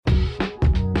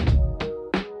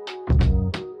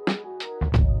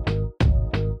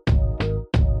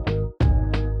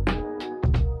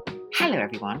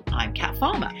everyone. I'm Kat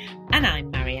Farmer. And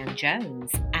I'm Marianne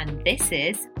Jones. And this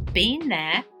is Been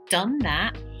There, Done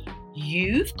That.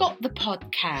 You've got the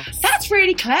podcast. That's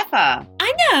really clever.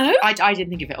 I know. I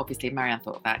didn't think of it, obviously. Marianne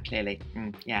thought of that, clearly.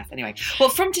 Yes, anyway. Well,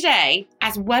 from today,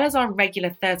 as well as our regular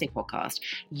Thursday podcast,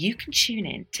 you can tune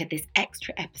in to this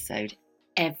extra episode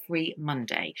every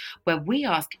Monday where we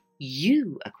ask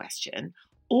you a question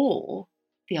or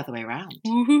the other way around.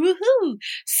 Woo-hoo-hoo.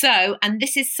 So, and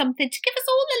this is something to give us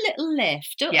all a little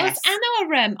lift, Yes. us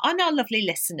and our lovely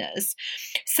listeners.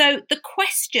 So the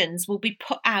questions will be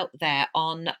put out there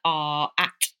on our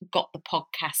 @Got the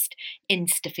Podcast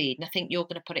Insta feed, and I think you're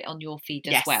going to put it on your feed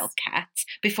as Yes. well, Kat,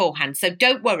 beforehand. So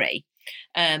don't worry.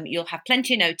 You'll have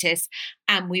plenty of notice,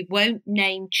 and we won't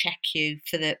name check you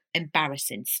for the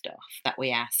embarrassing stuff that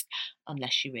we ask,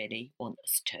 unless you really want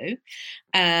us to.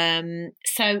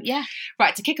 So yeah,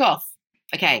 Right, to kick off.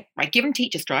 Okay, right, given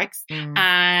teacher strikes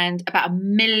and about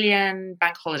 1 million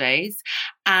bank holidays,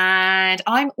 and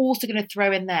I'm also going to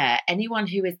throw in there anyone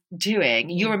who is doing,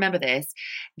 you'll remember this,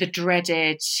 the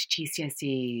dreaded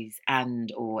GCSEs and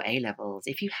or A-levels.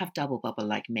 If you have double bubble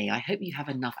like me, I hope you have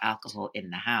enough alcohol in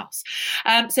the house.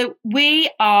 So we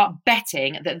are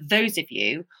betting that those of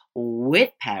you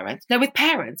with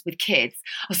kids,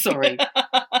 oh, sorry,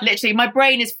 literally, my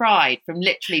brain is fried from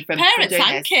parents doing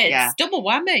and this. kids, Yeah. double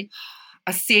whammy.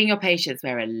 Are seeing your patients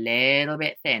wear a little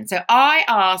bit thin. So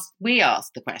we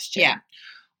asked the question, Yeah.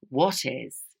 what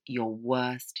is your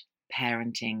worst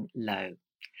parenting low?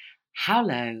 How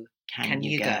low can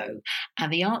you go?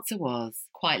 And the answer was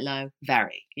Quite low.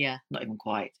 very. Yeah. Not even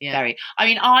quite. Yeah. Very. I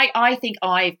mean, I think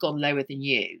I've gone lower than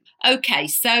you. Okay,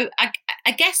 so I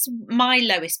guess my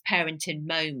lowest parenting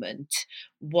moment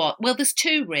there's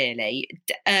two really.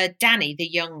 Danny, the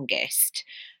youngest,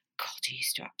 God, he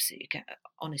used to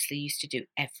used to do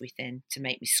everything to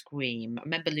make me scream. I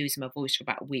remember losing my voice for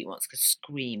about a week once because I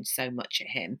screamed so much at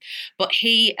him. But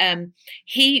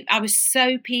I was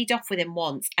so peed off with him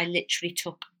once, I literally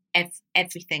took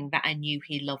everything that I knew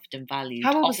he loved and valued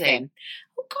How old off was he? him.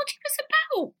 Oh God, he was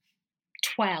about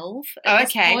 12 Oh, at this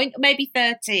okay. point, maybe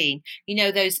 13. You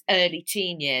know, those early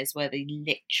teen years where they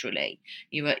literally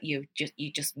you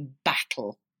just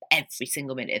battle every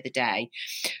single minute of the day.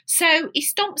 So he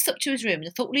stomps up to his room, and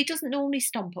I thought, well, he doesn't normally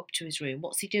stomp up to his room.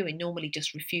 What's he doing? Normally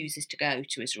just refuses to go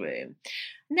to his room.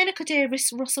 And then I could hear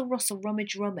rustle,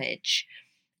 rummage.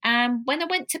 When I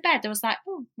went to bed, I was like,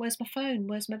 oh, where's my phone?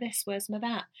 Where's my this? Where's my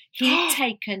that? He'd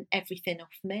taken everything off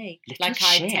me. Little I'd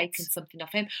shit. taken something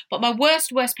off him. But my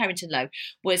worst parenting low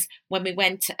was when we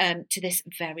went to this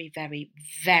very, very,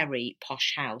 very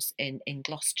posh house in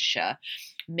Gloucestershire.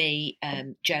 Me,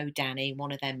 Joe, Danny,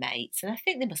 one of their mates, and I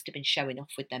think they must have been showing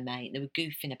off with their mate. They were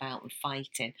goofing about and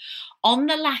fighting. On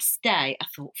the last day, I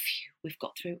thought, phew, we've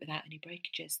got through it without any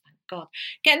breakages, thank God.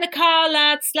 Get in the car,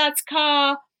 lads,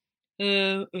 car.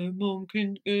 Mum,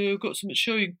 got something to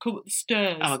show you. Come up the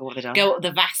stairs. Oh my God, what have they done? Go up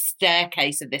the vast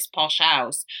staircase of this posh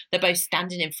house. They're both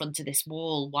standing in front of this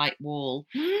white wall.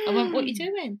 I went, what are you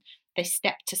doing? They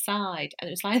stepped aside, and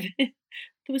it was like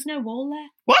there was no wall there.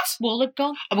 What? Wall had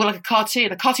gone. Well, like a cartoon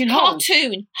hole.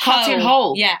 Cartoon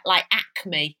hole. Yeah, like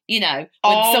Acme, when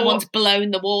someone's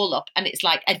blown the wall up and it's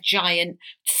like a giant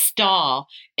star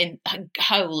in a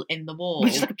hole in the wall.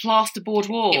 Which is like a plasterboard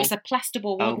wall. It was a plasterboard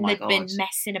wall, Oh and my they'd been God.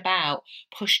 messing about,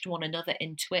 pushed one another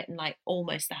into it, and like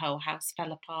almost the whole house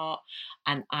fell apart.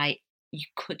 And you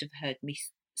could have heard me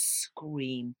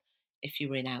scream if you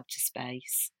were in outer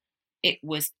space. It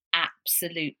was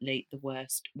absolutely the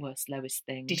worst, lowest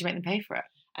thing. Did you make them pay for it?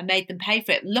 I made them pay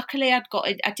for it. Luckily, I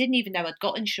didn't even know I'd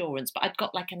got insurance, but I'd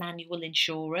got like an annual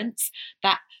insurance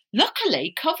that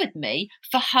luckily covered me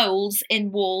for holes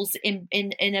in walls in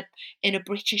a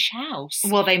British house.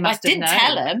 Well, they must I have didn't known.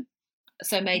 tell them,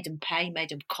 so I made them pay, made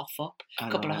them cough up I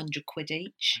a couple of love it. £100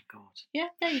 each. Oh my God. Yeah,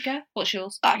 there you go. What's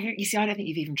yours? You see, I don't think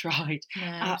you've even tried.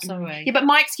 No, sorry. Yeah, but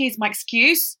my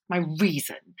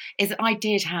reason is that I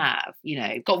did have,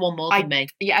 Got one more than me.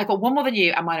 Yeah, I got one more than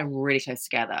you, and mine are really close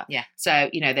together. Yeah. So,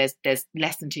 there's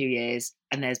less than 2 years,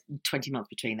 and there's 20 months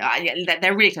between them.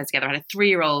 They're really close together. I had a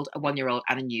 3-year-old, a 1-year-old,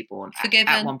 and a newborn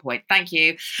at one point. Thank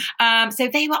you. So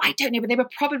they were, I don't know, but they were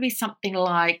probably something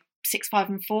like 6, 5,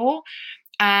 and 4.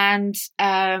 And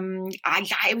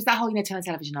it was that whole, turn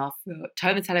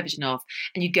the television off,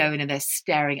 and you go in and they're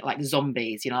staring at like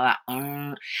zombies, that,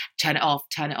 turn it off.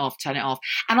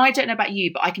 And I don't know about you,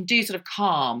 but I can do sort of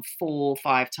calm 4 or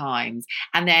 5 times,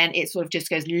 and then it sort of just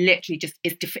goes literally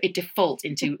it defaults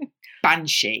into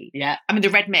banshee. Yeah. I mean, the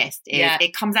red mist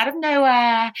it comes out of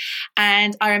nowhere.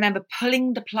 And I remember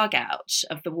pulling the plug out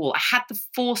of the wall. I had the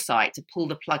foresight to pull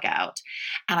the plug out,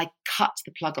 and I cut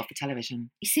the plug off the television.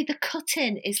 You see, the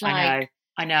cutting is I know. like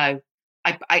I know.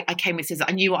 I came with scissors.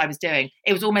 I knew what I was doing.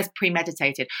 It was almost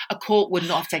premeditated. A court would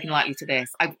not have taken lightly to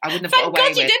this. I wouldn't have got away with it.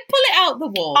 Thank God you did pull it out the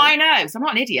wall. I know. So I'm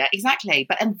not an idiot. Exactly.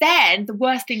 And then the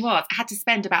worst thing was I had to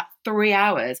spend about 3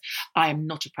 hours. I am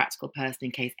not a practical person,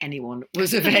 in case anyone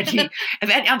was under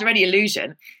any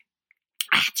illusion.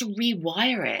 I had to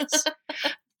rewire it.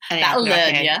 That'll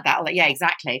learn you. Yeah,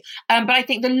 exactly. But I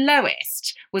think the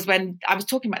lowest was when I was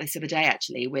talking about this the other day,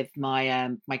 actually, with my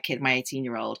my kid, my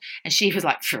 18-year-old, and she was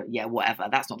like, "Sure, yeah, whatever.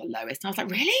 That's not the lowest." And I was like,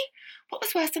 "Really? What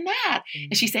was worse than that?"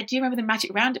 And she said, "Do you remember the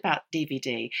Magic Roundabout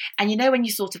DVD?" And you know when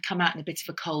you sort of come out in a bit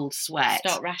of a cold sweat,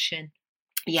 start rashing.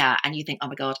 Yeah, and you think, oh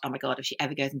my God, if she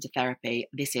ever goes into therapy,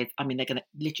 they're going to,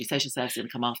 literally, social services are going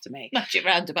to come after me. Magic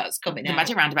Roundabout's coming out. The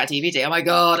Magic Roundabout DVD, oh my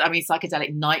God,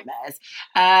 psychedelic nightmares.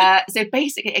 So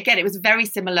basically, again, it was a very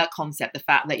similar concept, the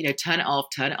fact that, turn it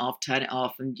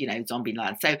off, and, zombie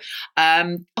land. So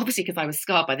obviously, because I was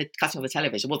scarred by the cutting of the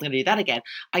television, I wasn't going to do that again.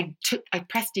 I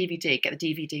pressed DVD, get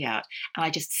the DVD out, and I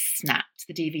just snapped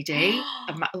the DVD.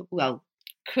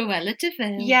 Cruella de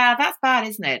Vil. Yeah, that's bad,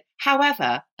 isn't it?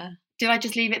 However... did I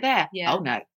just leave it there? Yeah. Oh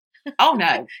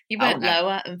no. You went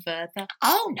lower and further.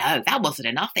 Oh no, that wasn't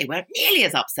enough. They weren't nearly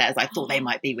as upset as I thought they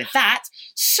might be with that.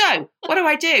 So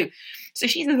what do? So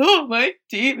she says, "Oh, my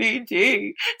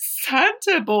DVD.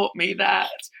 Santa bought me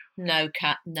that." No,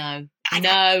 Kat, no.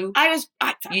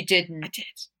 You didn't. I did.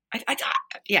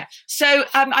 Yeah. So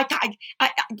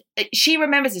she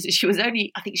remembers this.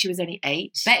 I think she was only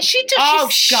 8. Bet she does. Oh,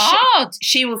 she's scarred.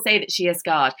 She will say that she is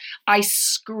scarred. I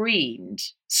screamed.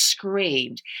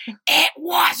 It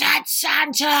wasn't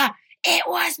Santa. It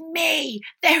was me.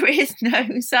 There is no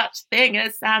such thing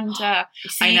as Santa.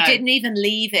 See, you didn't even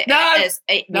leave it as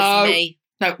it was me.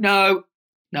 No.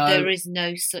 There is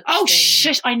no such thing. Oh,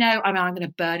 shush. I know. I'm going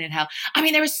to burn in hell. Do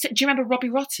you remember Robbie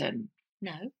Rotten?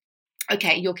 No.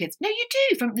 Okay, your kids. No, you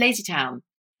do, from Lazy Town.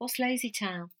 What's Lazy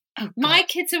Town? Oh, my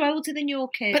kids are older than your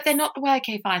kids. But they're not. Well,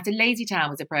 okay, fine. So Lazy Town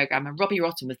was a programme and Robbie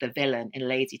Rotten was the villain in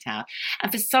Lazy Town. And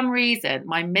for some reason,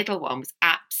 my middle one was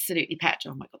absolutely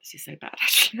petrol. Oh my God, this is so bad,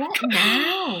 actually. What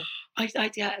now?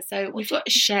 So we've got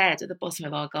a shed at the bottom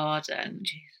of our garden.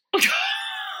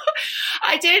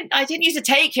 I didn't used to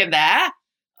take him there.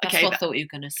 That's what I thought you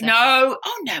were going to say. No.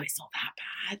 Oh, no, it's not that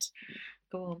bad.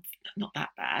 Go on. Not that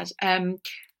bad.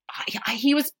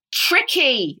 He was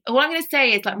tricky. All I'm going to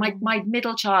say is, like, my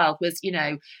middle child was,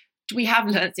 we have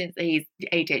learned since he's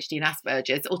ADHD and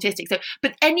Asperger's, autistic. So,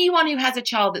 but anyone who has a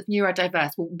child that's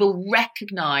neurodiverse will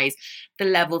recognise the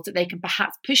levels that they can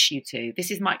perhaps push you to. This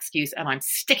is my excuse, and I'm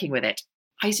sticking with it.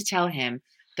 I used to tell him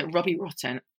that Robbie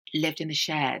Rotten lived in the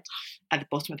shed at the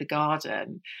bottom of the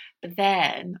garden. But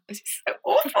then, this is so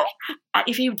awful.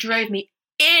 If he drove me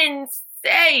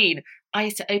insane, I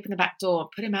used to open the back door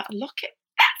and put him out and lock it.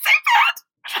 That's so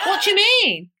bad. What do you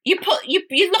mean?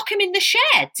 You lock him in the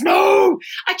shed? No,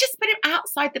 I just put him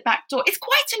outside the back door. It's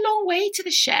quite a long way to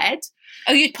the shed.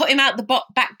 Oh, you'd put him out the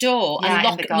back door and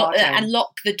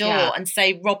lock the door and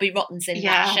say Robbie Rotten's in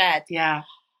that shed. Yeah.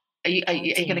 Are you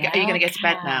going to go to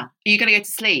bed now? Are you going to go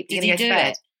to sleep? Did he do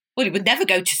it? Well, he would never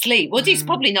go to sleep. Well, he's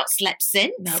probably not slept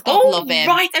since. No. God love him.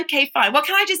 Right, okay, fine. Well,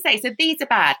 can I just say, so these are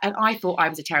bad. And I thought I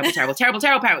was a terrible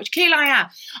parent, which clearly I am.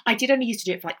 I did only used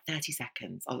to do it for like 30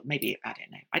 seconds. Or maybe, I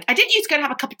don't know. I didn't used to go and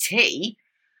have a cup of tea.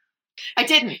 I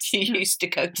didn't. You used to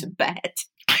go to bed.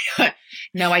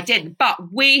 No, I didn't.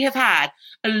 But we have had,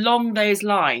 along those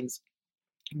lines,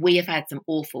 we have had some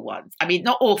awful ones. I mean,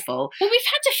 not awful. Well, we've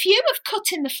had a few of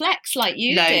cutting the flex like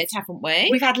you did, haven't we?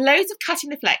 We've had loads of cutting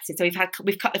the flexes. So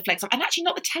we've cut the flex off. And actually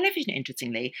not the television,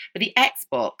 interestingly, but the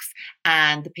Xbox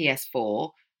and the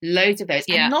PS4, loads of those.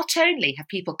 Yeah. And not only have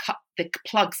people cut the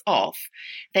plugs off,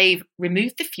 they've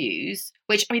removed the fuse,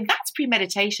 which, I mean, that's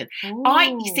premeditation. Ooh.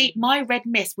 You see, my red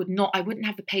mist I wouldn't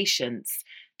have the patience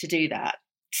to do that.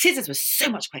 Scissors was so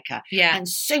much quicker. Yeah. And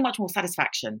so much more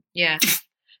satisfaction. Yeah.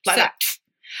 That.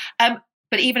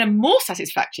 But even a more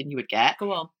satisfaction you would get.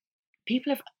 Go on.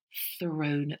 People have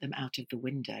thrown them out of the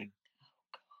window.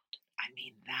 Oh God! I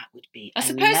mean, that would be. I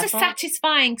suppose a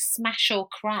satisfying smash or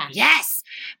crash. Yes,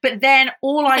 but then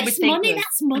all I would think was,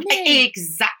 that's money.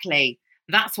 Exactly.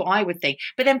 That's what I would think.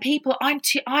 But then people, I'm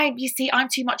too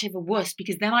much of a wuss,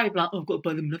 because then I would be like, I've got to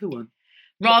buy them another one,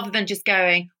 rather than just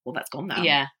going, well, that's gone now.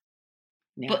 Yeah.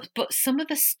 But some of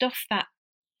the stuff that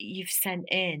you've sent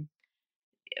in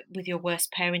with your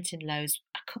worst parenting lows,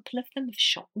 a couple of them have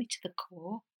shocked me to the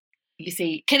core. You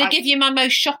see, can I give you my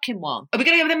most shocking one? Are we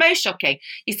going to go with the most shocking?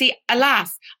 You see,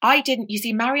 alas, I didn't. You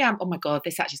see, Marianne. Oh my God,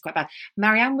 this actually is quite bad.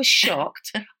 Marianne was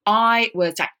shocked. I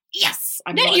was like, yes,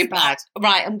 I'm not as bad.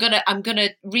 Right, I'm gonna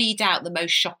read out the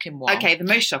most shocking one. Okay, the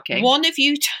most shocking. One of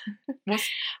you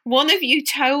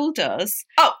told us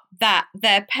that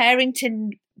their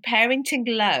parenting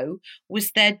low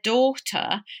was their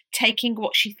daughter taking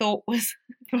what she thought was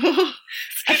a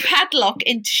padlock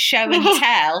into show and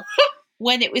tell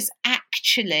when it was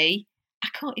actually, I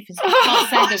can't say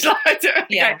the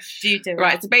yeah. Do you do it?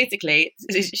 Right. So basically,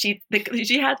 she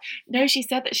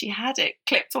said that she had it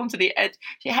clipped onto the edge.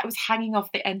 It was hanging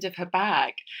off the end of her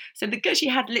bag. So she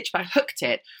had literally hooked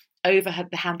it over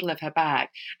the handle of her bag,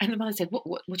 and the mother said, "What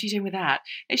are you doing with that?"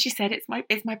 And she said, "It's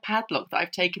my padlock that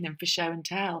I've taken in for show and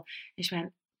tell." And she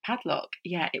went, "Padlock?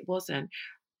 Yeah, it wasn't."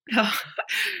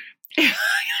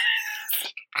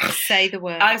 Say the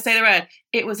word. I say the word.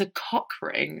 It was a cock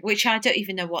ring, which I don't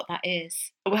even know what that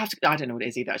is. We'll have to. I don't know what it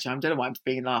is either. Actually, I don't know why I'm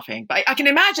being laughing, but I can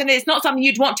imagine it's not something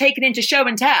you'd want taken into show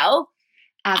and tell.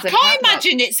 I can't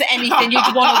imagine it's anything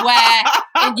you'd want to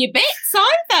wear in your bits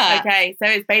either. Okay, so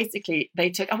it's basically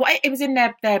they took. It was in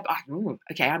their.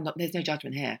 Okay, I'm not. There's no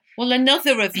judgment here. Well,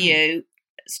 another of you's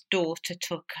daughter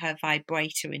took her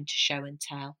vibrator into show and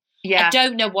tell. Yeah. I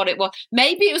don't know what it was.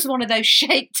 Maybe it was one of those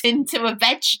shaped into a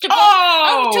vegetable.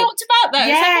 Oh, we talked about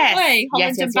those, haven't we?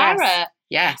 Holland and Barrett.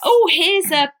 Yes. Oh, here's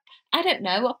a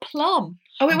plum.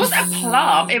 Oh, it wasn't a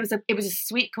plum. It was a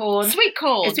sweet corn. Sweet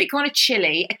corn. A sweet corn, a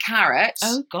chili, a carrot.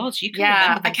 Oh God, you can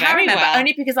remember them. I can't remember. Well.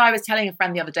 Only because I was telling a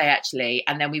friend the other day actually,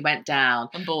 and then we went down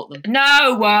and bought them.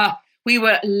 No. We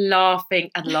were laughing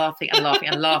and laughing and laughing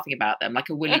and laughing about them like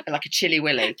a chili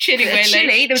willy. Chili willy.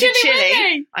 Chili. There was a chili.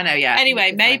 Willy. I know, yeah.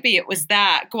 Anyway, maybe it was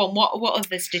that. Go on, what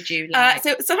others did you like?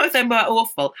 So some of them were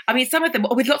awful. I mean, some of them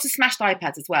with lots of smashed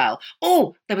iPads as well.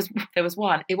 Oh, there was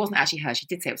one. It wasn't actually her. She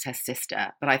did say it was her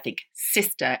sister, but I think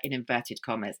sister in inverted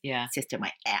commas. Yeah. Sister,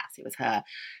 my ass. It was her.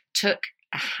 Took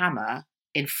a hammer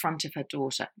in front of her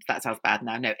daughter. That sounds bad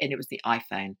now. No, and it was the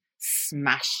iPhone.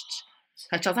 Smashed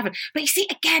her child's iPhone. But you see,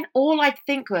 again, all I'd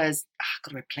think was, I've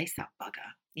got to replace that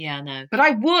bugger. Yeah, I know. But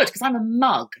I would, because I'm a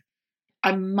mug.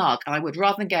 And I would,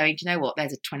 rather than going, do you know what,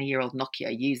 there's a 20-year-old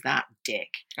Nokia, use that, dick.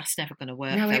 That's never going to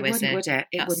work, no, though, it is wouldn't, it? Would it?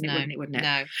 It wouldn't.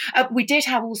 No. We did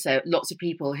have also lots of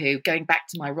people who, going back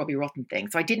to my Robbie Rotten thing,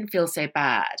 so I didn't feel so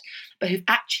bad, but who've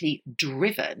actually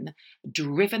driven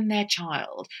their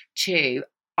child to,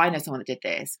 I know someone that did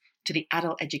this, to the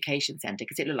Adult Education Centre,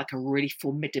 because it looked like a really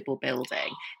formidable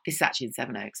building. This is actually in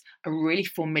Sevenoaks, a really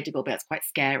formidable building. It's quite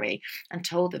scary, and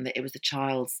told them that it was the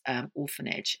child's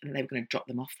orphanage, and they were going to drop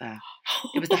them off there.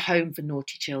 It was the home for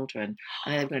naughty children,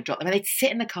 and they were going to drop them. And they'd sit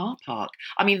in the car park.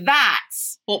 I mean,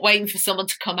 that's waiting for someone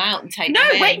to come out and take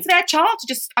them in. Waiting for their child to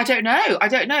just, I don't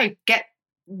know, get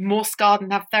more scarred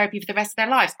and have therapy for the rest of their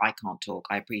lives. I can't talk.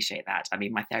 I appreciate that. I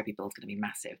mean, my therapy bill is going to be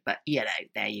massive, but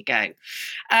there you go.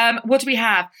 What do we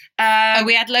have?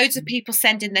 We had loads of people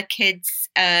sending their kids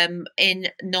in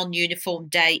non-uniform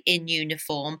day in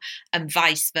uniform and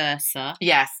vice versa.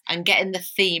 Yes. And getting the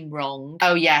theme wrong.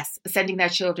 Oh, yes. Sending their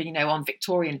children, on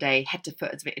Victorian Day, head to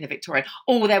foot in a Victorian.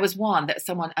 Oh, there was one that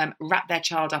someone wrapped their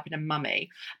child up in a mummy,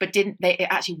 but it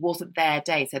actually wasn't their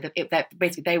day. So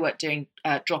basically they weren't doing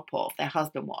drop-off. Their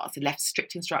husband was, and left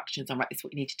strict instructions on, right, this is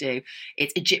what you need to do.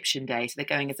 It's Egyptian Day, so they're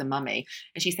going as a mummy.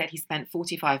 And she said he spent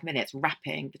 45 minutes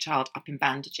wrapping the child up in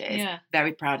bandages. Yeah.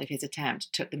 Very proud of his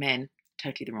attempt. Took them in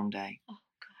totally the wrong day. Oh,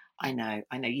 God. I know.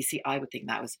 You see, I would think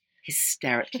that was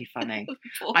hysterically funny.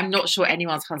 I'm not sure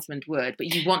anyone's husband would,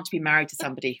 but you want to be married to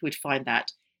somebody who would find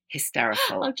that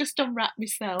hysterical. I'll just unwrap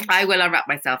myself. I will unwrap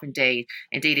myself, indeed.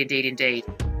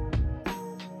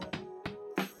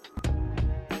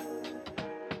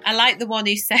 I like the one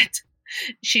who said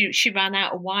she ran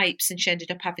out of wipes and she ended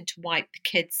up having to wipe the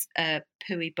kids'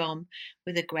 pooey bum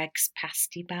with a Greggs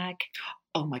pasty bag.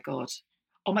 Oh my God.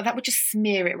 That would just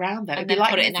smear it around though. And then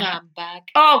put it in a handbag.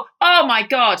 Oh my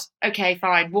God. Okay,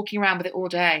 fine. Walking around with it all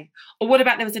day. Or what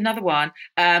about, there was another one,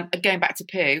 going back to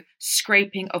poo,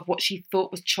 scraping of what she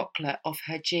thought was chocolate off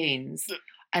her jeans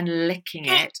and licking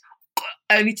it,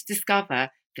 only to discover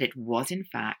that it was in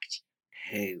fact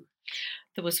poo.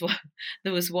 There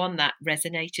was one that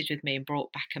resonated with me and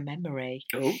brought back a memory.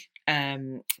 Oh.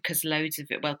 Because loads of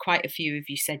it, quite a few of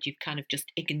you said you've kind of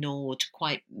just ignored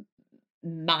quite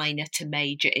minor to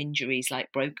major injuries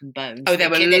like broken bones. Oh, there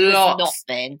were lots.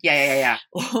 Nothing. Yeah.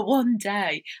 One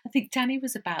day, I think Danny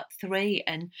was about 3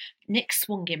 and Nick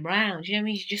swung him round. You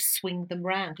just swing them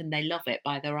round and they love it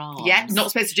by their arms. Yeah,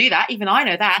 not supposed to do that. Even I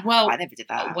know that. Well, I never did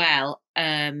that. Well,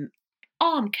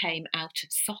 arm came out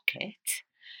of socket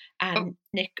and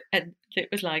Nick, and it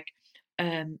was like,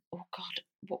 oh God,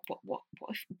 what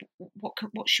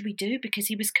should we do? Because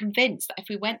he was convinced that if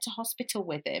we went to hospital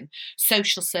with him,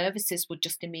 social services would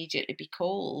just immediately be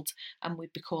called, and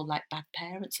we'd be called like bad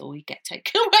parents, or he'd get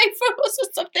taken away from us or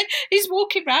something. He's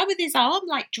walking around with his arm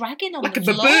like dragging on like the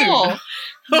a floor.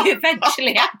 baboon. We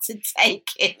eventually had to take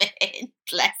him in.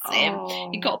 Bless him.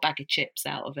 He got a bag of chips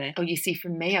out of it. Oh, you see, for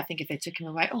me, I think if they took him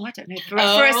away, I don't know. For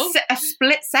a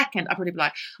split second, I'd probably be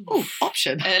like, oh,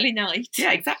 option. Early night.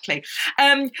 Yeah, exactly.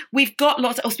 We've got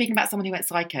lots of, speaking about someone who went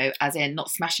psycho, as in not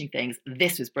smashing things,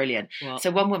 this was brilliant. What?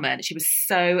 So one woman, she was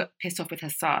so pissed off with her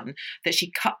son that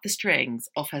she cut the strings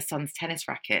off her son's tennis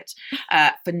racket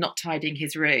for not tidying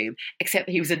his room, except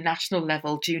that he was a national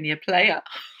level junior player.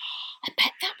 I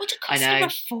bet that would have cost him a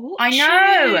fortune. I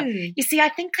know. You see, I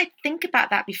think I'd think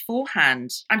about that beforehand.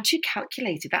 I'm too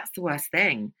calculated. That's the worst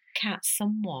thing. Kat,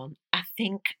 someone, I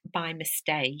think by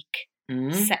mistake,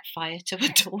 set fire to her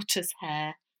daughter's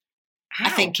hair. How? I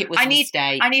think it was a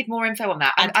mistake. I need more info on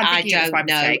that. I don't know.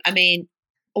 Mistake. I mean...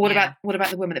 Or what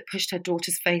about the woman that pushed her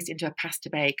daughter's face into a pasta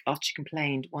bake after she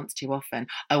complained once too often?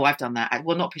 Oh, I've done that.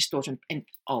 Well, not pushed daughter in.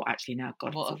 Oh, actually, now,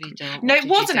 God. What have you done? No, it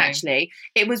wasn't actually.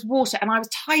 It was water, and I was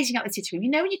tidying up the sitting room.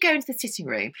 You know when you go into the sitting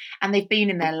room and they've been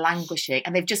in there languishing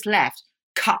and they've just left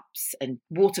cups and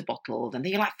water bottles, and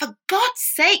you're like, for God's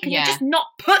sake, can you just not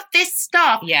put this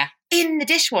stuff in the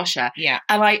dishwasher? Yeah.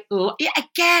 And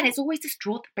again, it's always the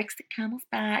straw that breaks the camel's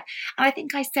back. And I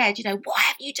think I said, why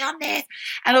have you done this?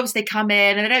 And obviously they come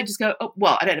in and they don't just go, oh,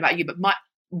 well, I don't know about you, but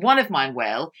one of mine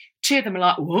will. Two of them are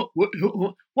like, what?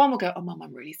 One will go, oh, Mum,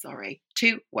 I'm really sorry.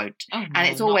 Two won't. Oh, no, and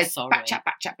it's always back chat.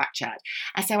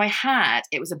 And so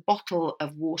it was a bottle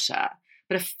of water,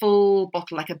 but a full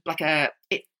bottle,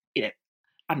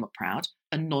 I'm not proud,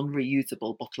 a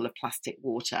non-reusable bottle of plastic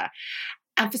water.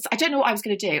 And I don't know what I was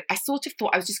going to do. I sort of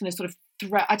thought I was just going to sort of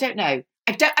throw, I don't know.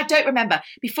 I don't remember.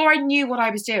 Before I knew what I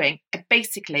was doing, I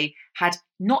basically had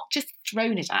not just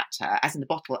thrown it at her, as in the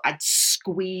bottle, I'd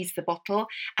squeezed the bottle,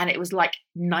 and it was like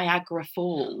Niagara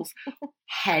Falls,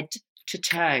 head to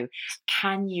toe.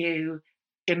 Can you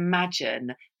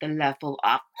imagine the level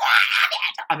of...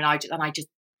 I just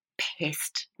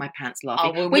pissed my pants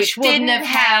laughing. Oh, well, which wouldn't have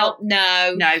helped.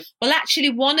 No. Well, actually,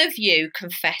 one of you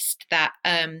confessed that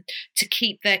to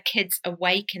keep their kids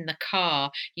awake in the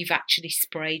car, you've actually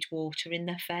sprayed water in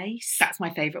their face. That's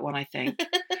my favourite one, I think.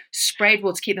 Sprayed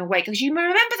water to keep them awake. Because you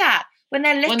remember that when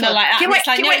they're little. When they're like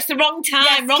that, it's the wrong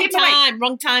time,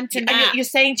 wrong time to nap. And you're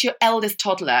saying to your eldest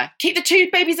toddler, keep the two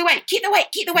babies awake, keep them awake.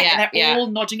 Yeah, and they're all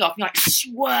nodding off. You're like,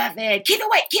 swerving, keep them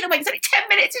awake. It's only 10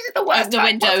 minutes into the worst Open the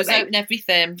windows, open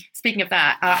everything. Speaking of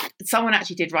that, someone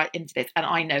actually did write into this, and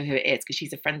I know who it is because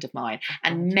she's a friend of mine.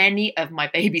 And many of my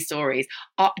baby stories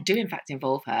do in fact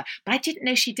involve her. But I didn't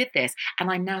know she did this.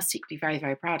 And I'm now secretly very,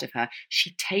 very proud of her.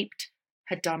 She taped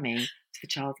her dummy to the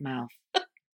child's mouth.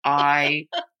 I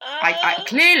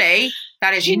clearly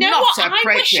that is not appropriate.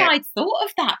 I wish I'd thought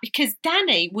of that, because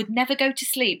Danny would never go to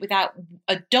sleep without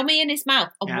a dummy in his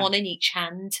mouth and one in each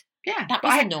hand. Yeah, that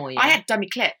was annoying. I had dummy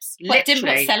clips. But didn't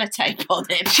put sellotape on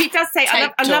him. She does say,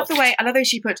 I love the way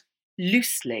she put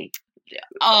loosely.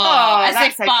 As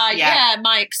if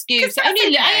my excuse.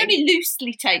 I only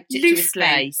loosely taped it to his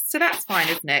face. So that's fine,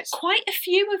 isn't it? Quite a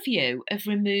few of you have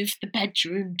removed the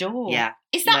bedroom door. Yeah.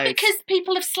 Is that because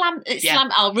people have slammed it?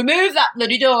 I'll remove that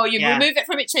bloody door. You remove it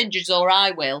from its hinges, or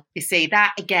I will. You see,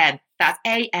 that again, that's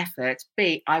A, effort.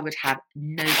 B, I would have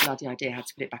no bloody idea how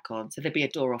to put it back on. So there'd be a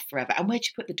door off forever. And where'd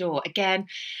you put the door? Again,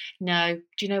 no.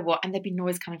 Do you know what? And there'd be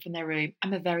noise coming from their room.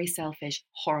 I'm a very selfish,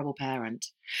 horrible parent.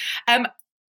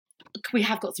 We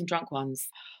have got some drunk ones.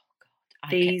 Oh,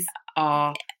 God. These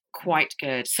are quite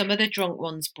good. Some of the drunk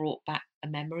ones brought back a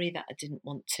memory that I didn't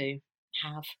want to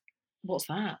have. What's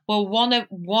that? Well,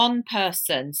 one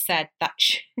person said that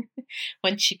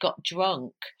when she got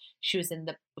drunk, she was in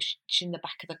the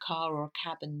back of the car or a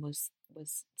cab and was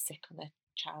sick on her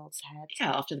child's head.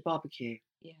 Yeah, after the barbecue.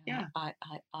 Yeah.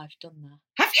 I've done that.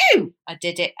 Have you? I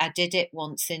did it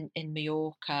once in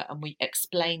Mallorca, and we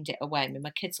explained it away. I mean, my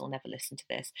kids will never listen to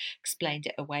this. Explained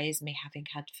it away as me having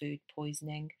had food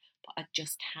poisoning, but I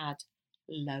just had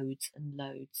loads and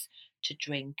loads to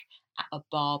drink at a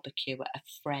barbecue at a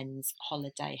friend's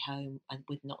holiday home, and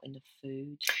with not enough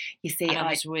food. You see, and I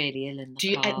was really ill in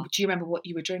the car. Do you remember what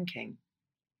you were drinking?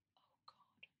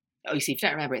 Oh, you see, if you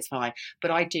don't remember, it's fine. But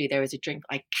I do. There is a drink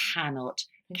I cannot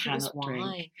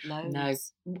drink.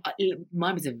 Loads. No,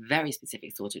 mine was a very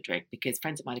specific sort of drink, because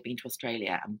friends of mine had been to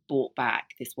Australia and brought back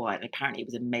this wine. And apparently, it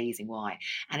was amazing wine,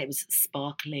 and it was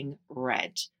sparkling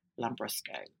red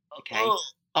Lambrusco. Okay,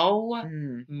 Oh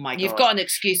my God. You've got an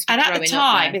excuse for and throwing at the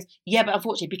time, up but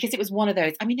unfortunately, because it was one of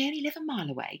those, I mean, they only live a mile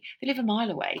away.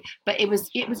 But it was,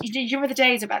 you remember the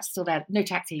days about still there, no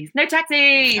taxis.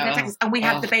 And we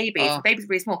had the babies. The babies were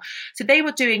really small. So they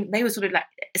were sort of like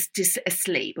just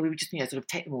asleep, but we would just, sort of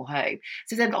take them all home.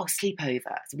 So then, sleep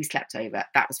over. So we slept over.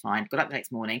 That was fine. Got up the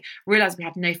next morning, realised we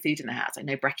had no food in the house, like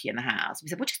no brekkie in the house. We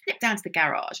said, we'll just nip down to the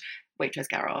garage. Waitrose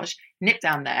garage, nip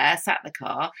down there, sat in the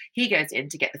car. He goes in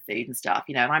to get the food and stuff,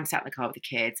 and I'm sat in the car with the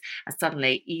kids, and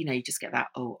suddenly, you just get that,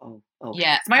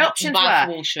 Yeah. So my options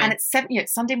were, and it's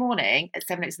Sunday morning at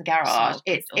 7 in the garage.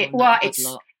 It's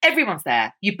everyone's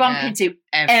there. You bump into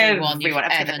everyone. I've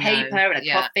got the paper and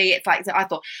a coffee. It's like, so I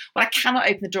thought, well, I cannot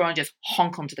open the door and just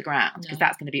honk onto the ground because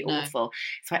that's going to be awful.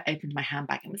 So I opened my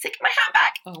handbag and was thinking, my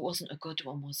handbag. Oh, it wasn't a good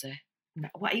one, was it? No,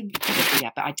 well, yeah,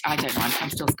 but I don't know. I'm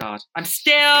still scarred. I'm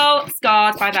still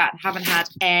scarred by that. I haven't had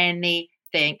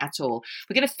anything at all.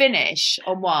 We're going to finish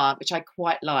on one which I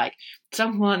quite like.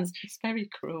 It's very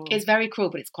cruel. It's very cruel,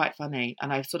 but it's quite funny,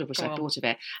 and I sort of wish I'd thought of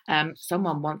it.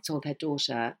 Someone once told their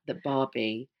daughter that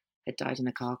Barbie had died in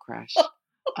a car crash.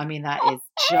 I mean, that is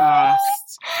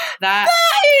just that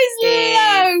is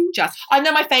low. Just, I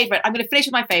know my favourite. I'm going to finish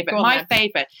with my favourite. My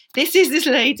favourite. This is this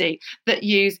lady that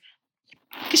used.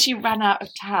 Because she ran out of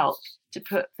talc to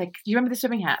put. You remember the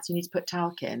swimming hats? You need to put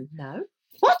talc in. No.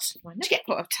 What? Why not?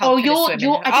 Put a talc in a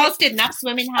swimming hat. Ours didn't have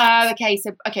swimming hats.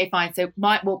 Okay, fine. So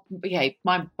mine was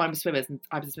swimmers, and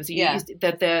I was a swimmer. So you used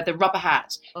the rubber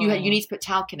hat. You need to put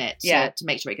talc in it to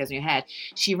make sure it goes in your head.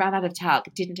 She ran out of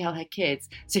talc. Didn't tell her kids,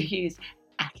 so used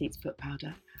athlete's foot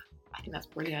powder. I think that's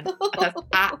brilliant. That's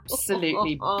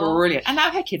absolutely brilliant. And now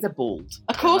her kids are bald.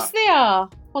 Of course they are.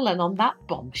 Well, and on that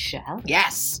bombshell,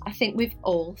 yes, I think we've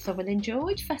all thoroughly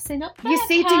enjoyed fessing up. You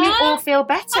see, do you all feel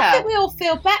better? I think we all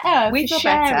feel better. We feel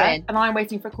better, and I'm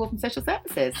waiting for a call from social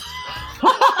services.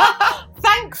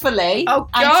 Thankfully, I'm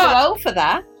too old for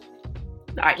that.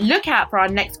 All right, look out for our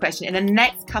next question in the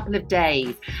next couple of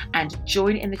days and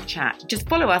join in the chat. Just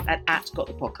follow us at Got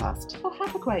the Podcast. Well,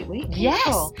 have a great week. Yes.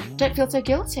 People. Don't feel so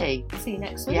guilty. See you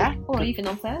next week. Yeah. Or even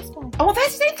on Thursday. Oh,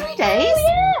 Thursday, 3 days.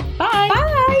 Oh, yeah. Bye.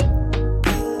 Bye.